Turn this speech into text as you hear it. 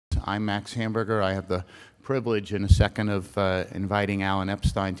I'm Max Hamburger. I have the privilege in a second of inviting Alan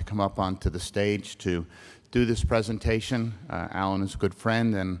Epstein to come up onto the stage to do this presentation. Alan is a good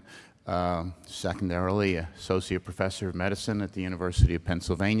friend and secondarily associate professor of medicine at the University of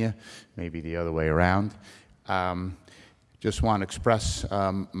Pennsylvania, maybe the other way around. Just want to express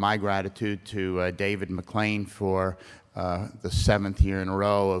my gratitude to David McLean for the 7th year in a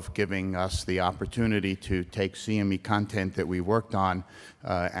row of giving us the opportunity to take CME content that we worked on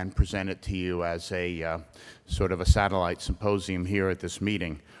and present it to you as a sort of a satellite symposium here at this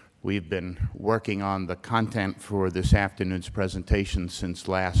meeting. We've been working on the content for this afternoon's presentation since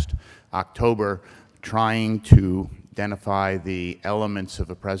last October, trying to identify the elements of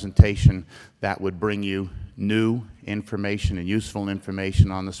a presentation that would bring you new information and useful information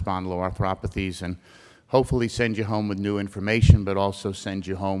on the spondyloarthropathies and hopefully send you home with new information, but also send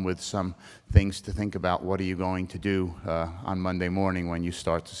you home with some things to think about. What are you going to do on Monday morning when you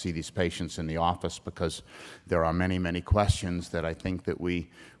start to see these patients in the office? Because there are many, many questions that I think that we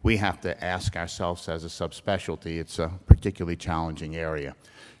have to ask ourselves as a subspecialty. It's a particularly challenging area.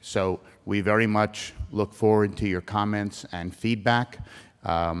 So we very much look forward to your comments and feedback.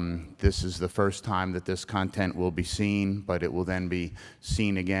 This is the first time that this content will be seen, but it will then be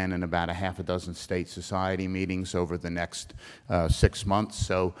seen again in about a half a dozen state society meetings over the next 6 months.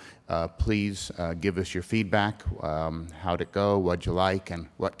 So please give us your feedback. How'd it go? What'd you like? And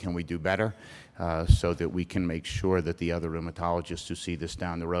what can we do better? So that we can make sure that the other rheumatologists who see this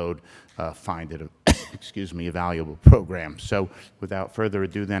down the road find it a valuable program. So without further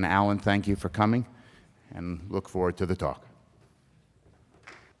ado then, Alan, thank you for coming and look forward to the talk.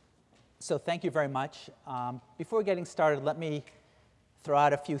 So thank you very much. Before getting started, let me throw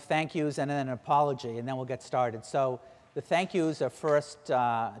out a few thank yous and then an apology, and then we'll get started. So the thank yous are first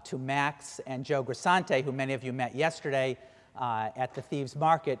to Max and Joe Grisante, who many of you met yesterday at the Thieves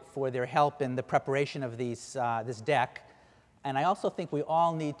Market, for their help in the preparation of this deck. And I also think we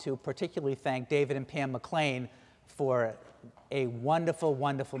all need to particularly thank David and Pam McLean for a wonderful,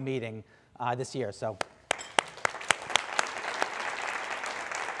 wonderful meeting this year. So.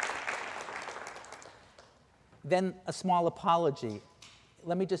 Then a small apology.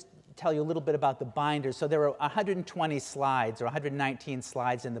 Let me just tell you a little bit about the binder. So there are 120 slides or 119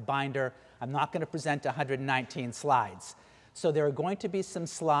 slides in the binder. I'm not going to present 119 slides. So there are going to be some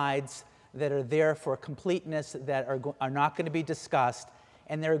slides that are there for completeness that are not going to be discussed,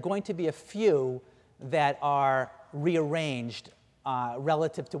 and there are going to be a few that are rearranged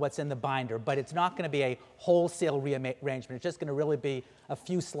relative to what's in the binder, but it's not going to be a wholesale rearrangement. It's just going to really be a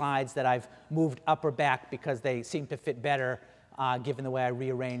few slides that I've moved up or back because they seem to fit better given the way I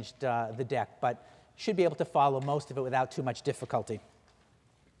rearranged the deck, but should be able to follow most of it without too much difficulty.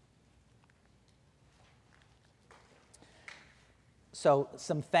 So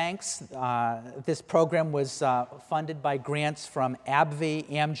some thanks. This program was funded by grants from AbbVie,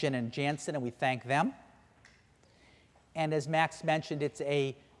 Amgen, and Janssen, and we thank them. And as Max mentioned, it's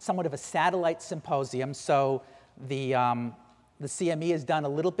somewhat of a satellite symposium, so the CME is done a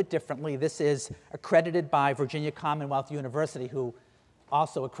little bit differently. This is accredited by Virginia Commonwealth University, who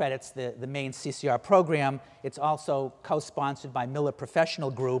also accredits the main CCR program. It's also co-sponsored by Miller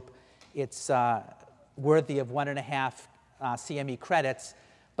Professional Group. It's worthy of 1.5 CME credits,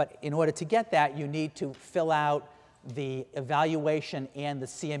 but in order to get that, you need to fill out the evaluation and the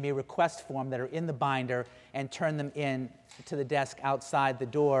CME request form that are in the binder and turn them in to the desk outside the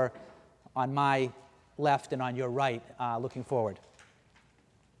door on my left and on your right, looking forward.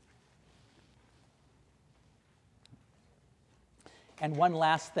 And one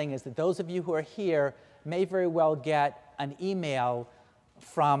last thing is that those of you who are here may very well get an email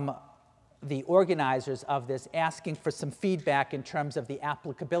from the organizers of this asking for some feedback in terms of the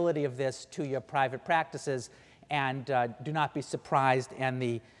applicability of this to your private practices. And do not be surprised,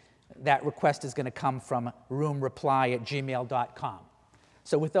 and that request is going to come from roomreply@gmail.com.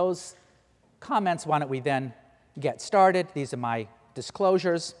 So with those comments, why don't we then get started? These are my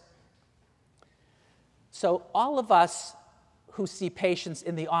disclosures. So all of us who see patients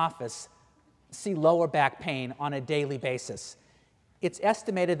in the office see lower back pain on a daily basis. It's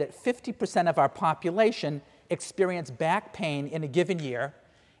estimated that 50% of our population experience back pain in a given year.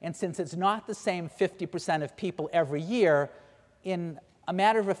 And since it's not the same 50% of people every year, in a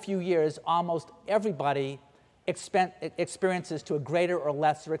matter of a few years, almost everybody experiences to a greater or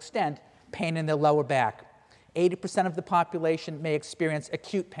lesser extent pain in their lower back. 80% of the population may experience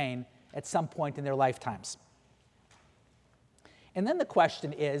acute pain at some point in their lifetimes. And then the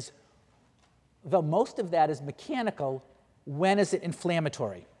question is, though most of that is mechanical, when is it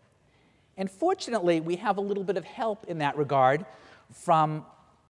inflammatory? And fortunately, we have a little bit of help in that regard from